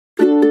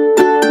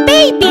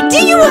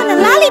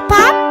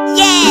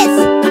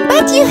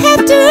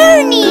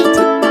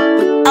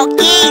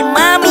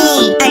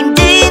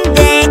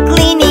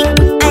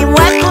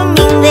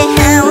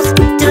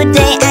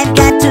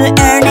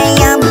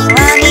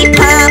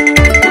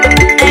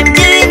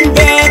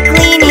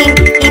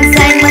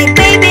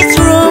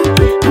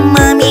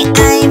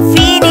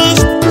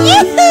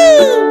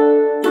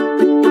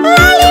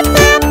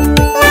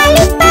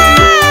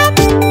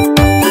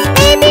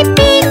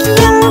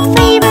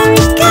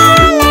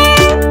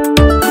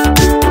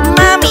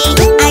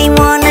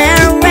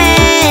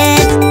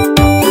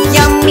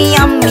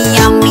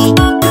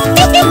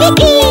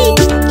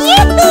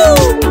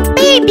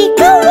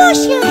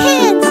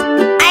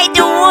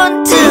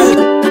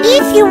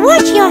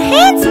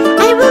hands,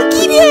 I will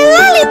give you a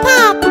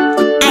lollipop.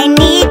 I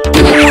need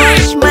to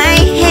wash my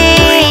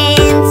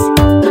hands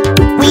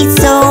with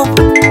soap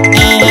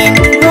and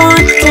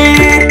water.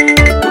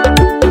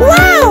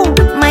 Wow,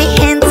 my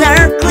hands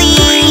are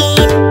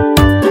clean.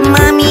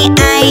 Mommy,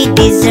 I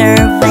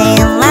deserve a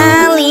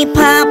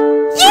lollipop.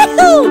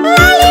 Yoo-hoo!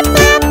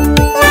 Lollipop,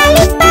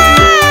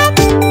 lollipop.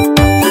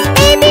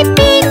 Baby,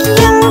 pick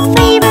your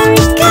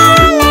favorite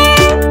color.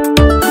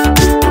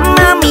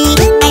 Mommy,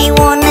 I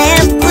want a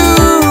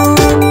blue.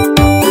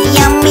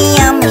 Yummy,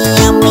 yummy,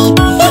 yummy.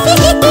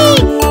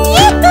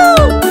 Yoo-hoo!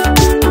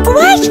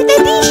 Wash the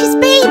dishes,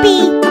 baby.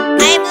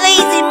 I'm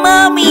lazy,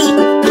 Mommy.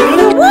 If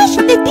you wash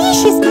the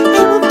dishes, I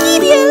will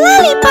give you a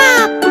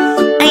lollipop.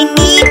 I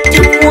need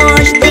to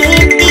wash the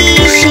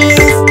dishes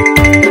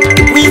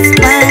with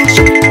sponge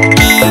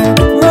and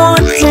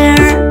water.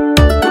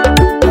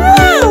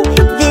 Wow,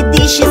 the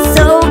dish is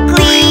so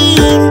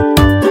clean.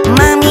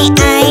 Mommy,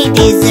 I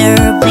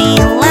deserve a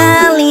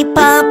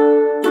lollipop.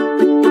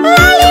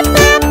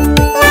 Lollipop,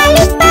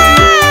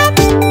 lollipop.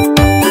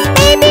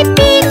 Baby,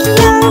 pick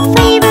your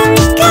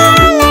favorite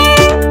color.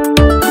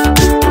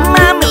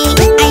 Mommy,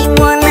 I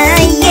want a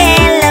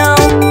yellow.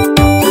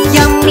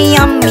 Yummy,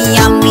 yummy,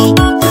 yummy.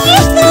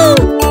 Yoo-hoo!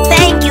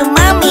 Thank you,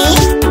 Mommy.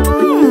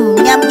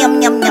 Yum, yum,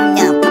 yum, yum,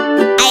 yum.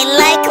 I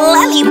like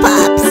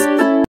lollipops.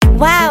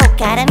 Wow,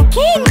 cotton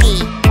candy.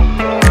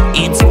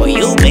 It's for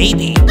you,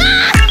 baby.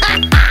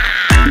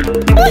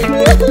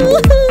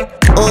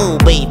 Oh,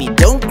 baby,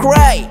 don't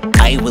cry.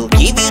 I will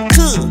give you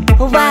two.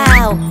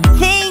 Wow,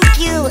 thank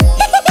you.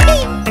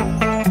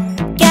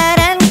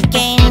 Cotton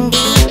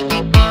candy,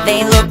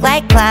 they look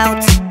like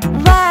clouds.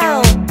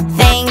 Wow,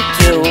 thank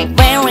you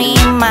very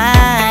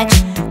much.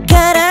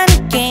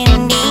 Cotton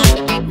candy,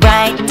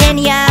 bright and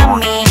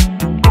yummy.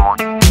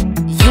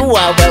 You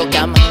are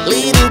welcome,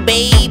 little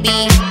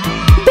baby.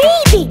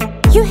 Baby,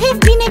 you have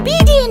been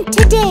obedient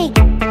today.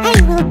 I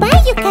will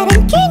buy you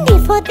cotton candy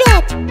for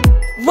that.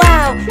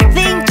 Wow,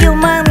 thank you,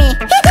 Mommy.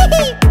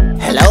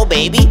 Hello,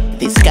 baby.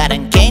 This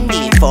cotton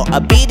candy for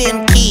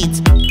obedient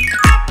kids.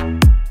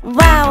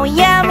 Wow,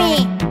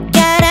 yummy.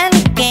 Cotton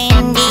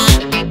candy,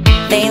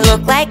 they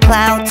look like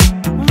clouds.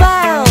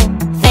 Wow,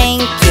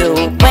 thank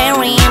you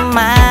very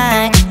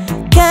much.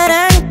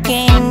 Cotton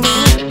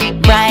candy,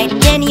 bright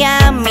and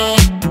yummy.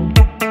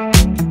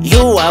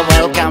 You are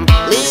welcome,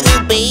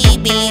 little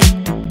baby.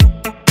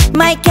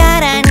 My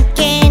cotton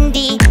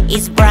candy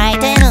is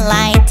bright and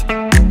light.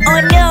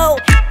 Oh no,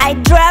 I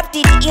dropped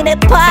it in a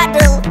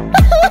puddle.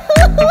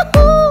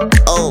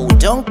 Oh,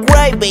 don't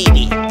cry,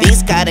 baby.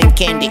 This cotton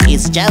candy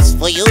is just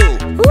for you.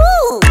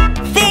 Ooh,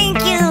 thank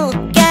you,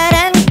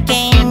 cotton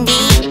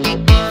candy.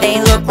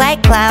 They look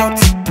like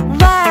clouds.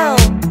 Wow,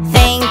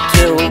 thank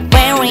you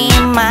very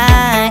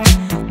much.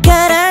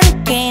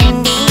 Cotton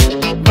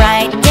candy,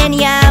 bright and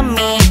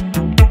yummy.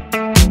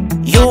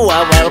 You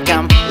are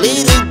welcome,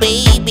 little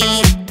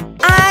baby.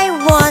 I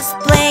was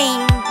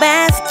playing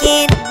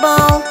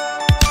basketball.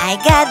 I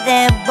got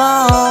the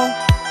ball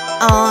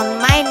on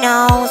my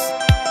nose.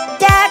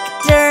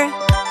 Doctor,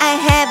 I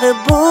have a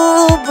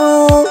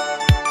boo-boo.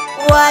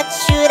 What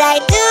should I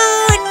do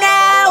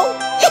now?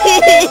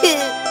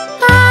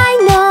 I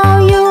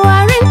know you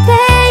are in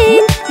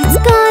pain. It's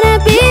gonna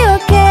be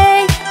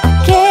okay.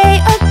 Okay,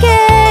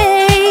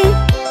 okay.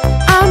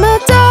 I'm a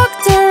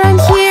doctor, I'm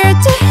here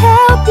to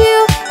help you.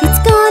 It's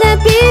gonna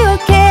be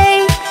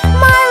okay,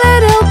 my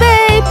little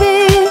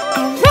baby.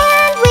 I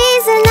ran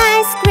with an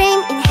ice cream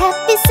in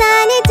happy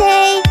sunny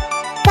day.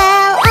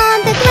 Fell on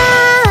the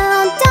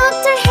ground,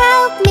 doctor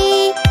help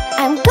me.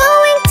 I'm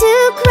going to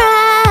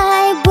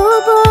cry,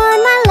 boo-boo on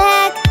my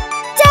leg.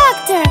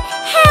 Doctor,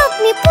 help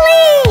me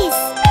please.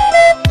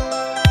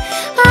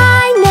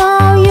 I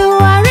know you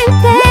are in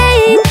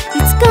pain.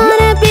 It's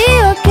gonna be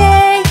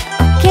okay.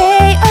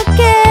 Okay,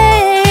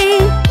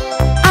 okay.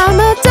 I'm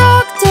a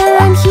doctor,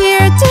 I'm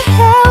here to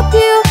help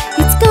you.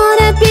 It's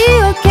gonna be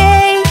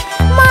okay,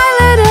 my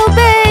little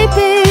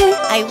baby.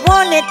 I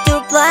wanted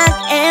to pluck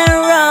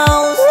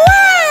arrows.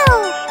 Wow!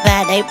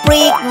 But I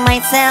pricked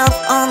myself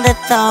on the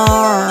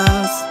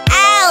thorns.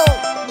 Ow!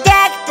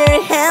 Doctor,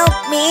 help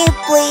me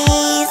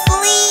please,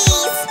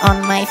 please. On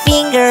my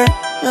finger,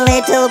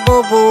 little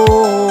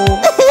boo-boo.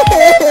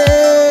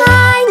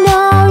 I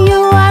know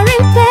you are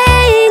in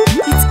pain.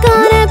 It's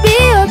gonna be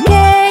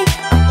okay.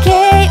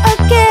 Okay,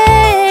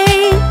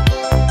 okay.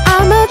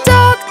 I'm a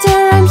doctor,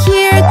 I'm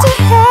here to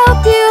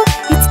help you.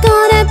 It's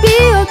gonna be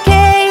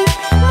okay,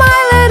 my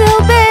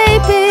little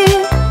baby.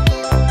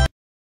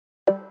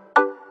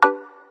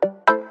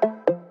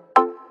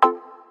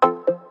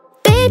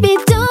 Baby,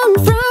 don't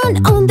run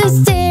on the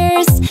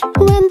stairs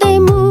when they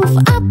move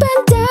up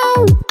and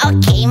down.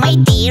 Okay, my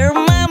dear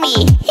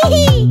Mommy.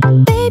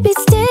 Baby,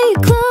 stay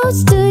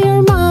close to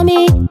your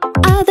mommy,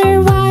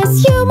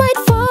 otherwise you might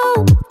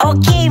fall.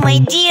 Okay, my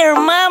dear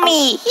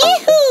Mommy.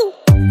 Yoo-hoo!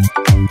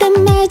 The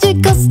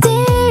magical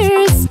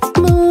stairs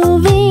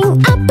moving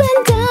up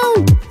and down.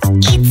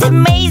 It's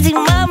amazing,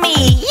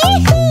 Mommy.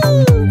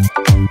 Yoo-hoo!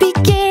 Be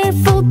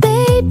careful,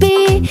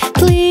 baby.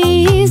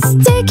 Please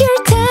take your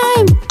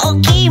time.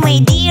 Okay, my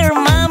dear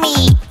Mommy.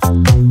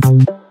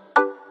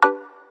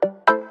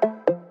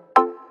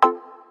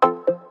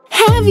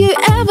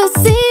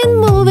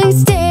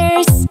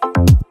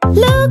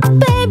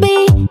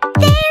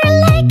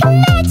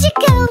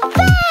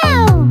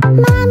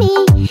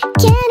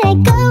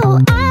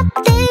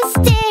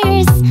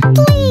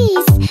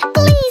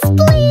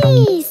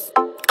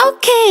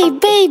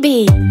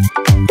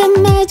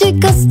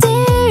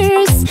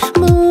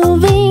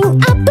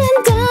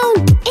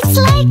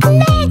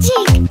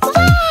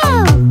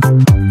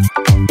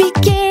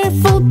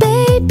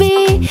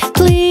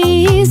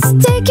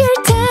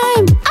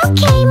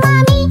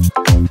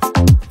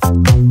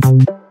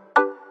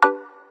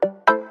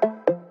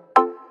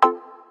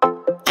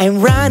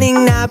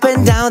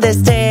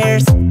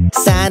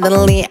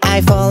 I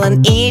fall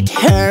and it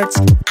hurts.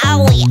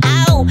 Owie,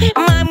 ow,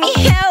 mommy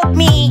help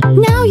me.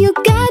 Now you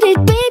got it,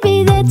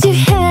 baby, that you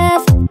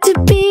have to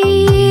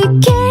be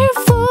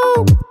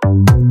careful.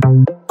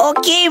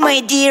 Okay,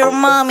 my dear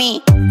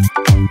mommy.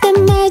 The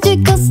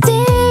magical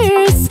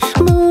stairs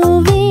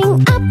moving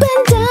up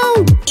and down.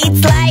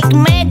 It's like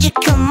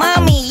magical,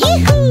 mommy.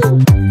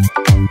 Yahoo!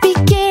 Be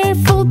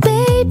careful,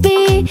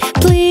 baby,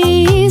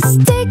 please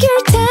take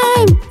your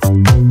time.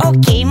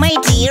 Okay, my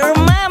dear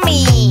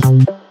mommy.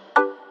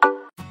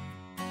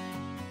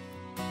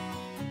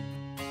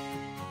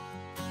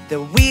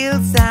 The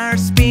wheels are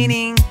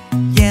spinning,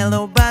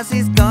 yellow bus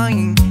is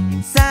going.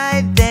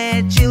 Inside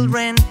the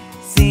children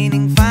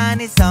singing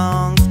funny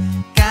songs.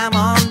 Come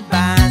on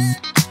bus,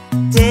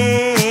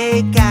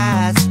 take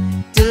us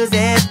to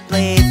that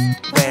place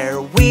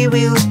where we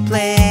will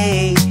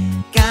play.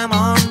 Come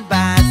on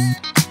bus,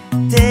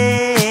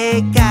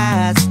 take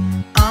us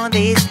on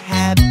this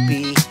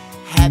happy,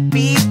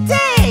 happy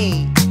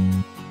day.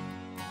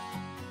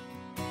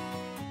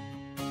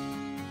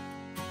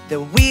 The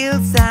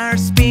wheels are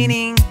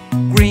spinning,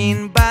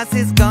 green bus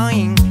is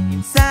going.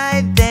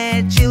 Inside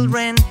the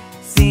children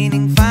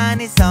singing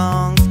funny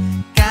songs.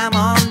 Come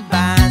on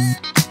bus,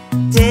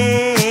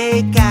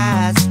 take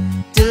us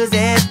to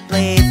that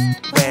place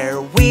where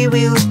we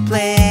will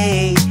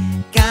play.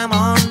 Come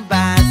on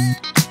bus,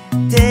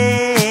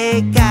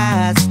 take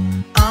us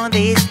on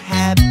this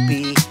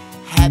happy,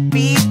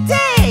 happy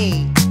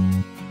day.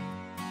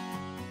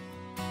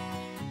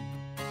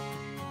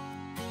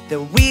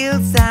 The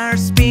wheels are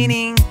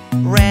spinning,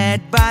 red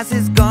bus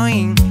is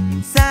going.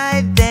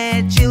 Inside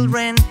the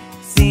children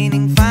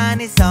singing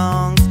funny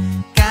songs.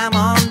 Come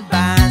on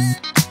bus,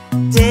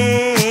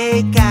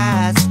 take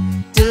us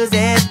to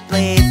that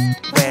place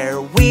where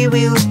we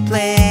will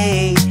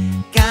play.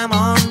 Come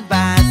on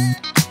bus,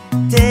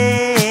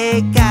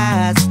 take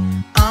us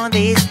on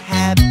this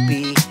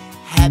happy,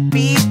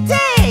 happy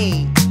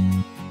day.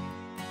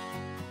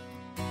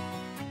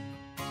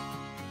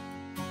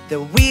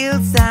 The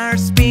wheels are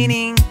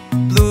spinning,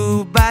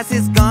 blue bus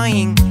is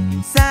going.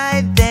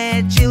 Inside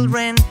the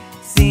children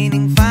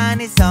singing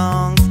funny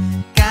songs.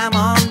 Come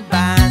on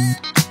bus,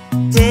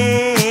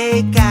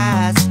 take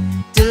us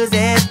to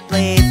that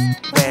place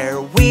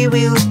where we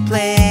will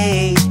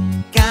play.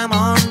 Come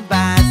on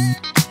bus,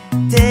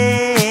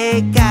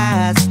 take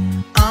us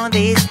on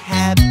this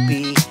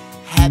happy,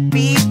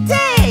 happy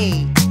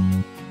day.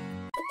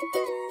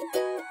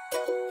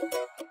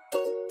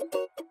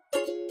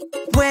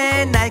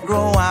 When I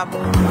grow up,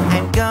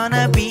 I'm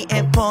gonna be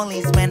a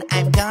policeman.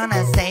 I'm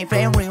gonna save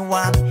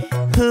everyone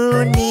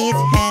who needs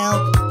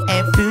help.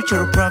 A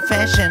future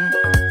profession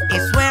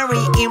is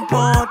very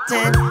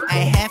important.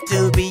 I have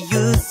to be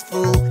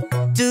useful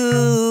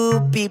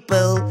to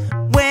people.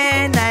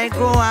 When I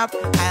grow up,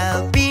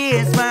 I'll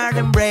be smart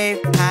and brave.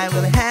 I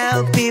will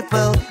help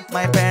people.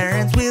 My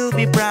parents will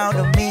be proud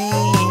of me.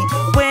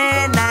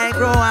 When I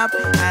grow up,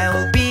 I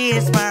will be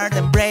smart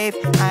and brave.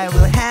 I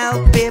will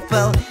help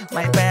people.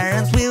 My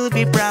parents will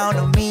be proud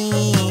of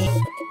me.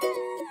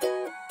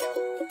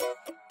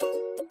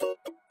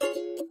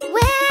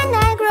 When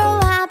I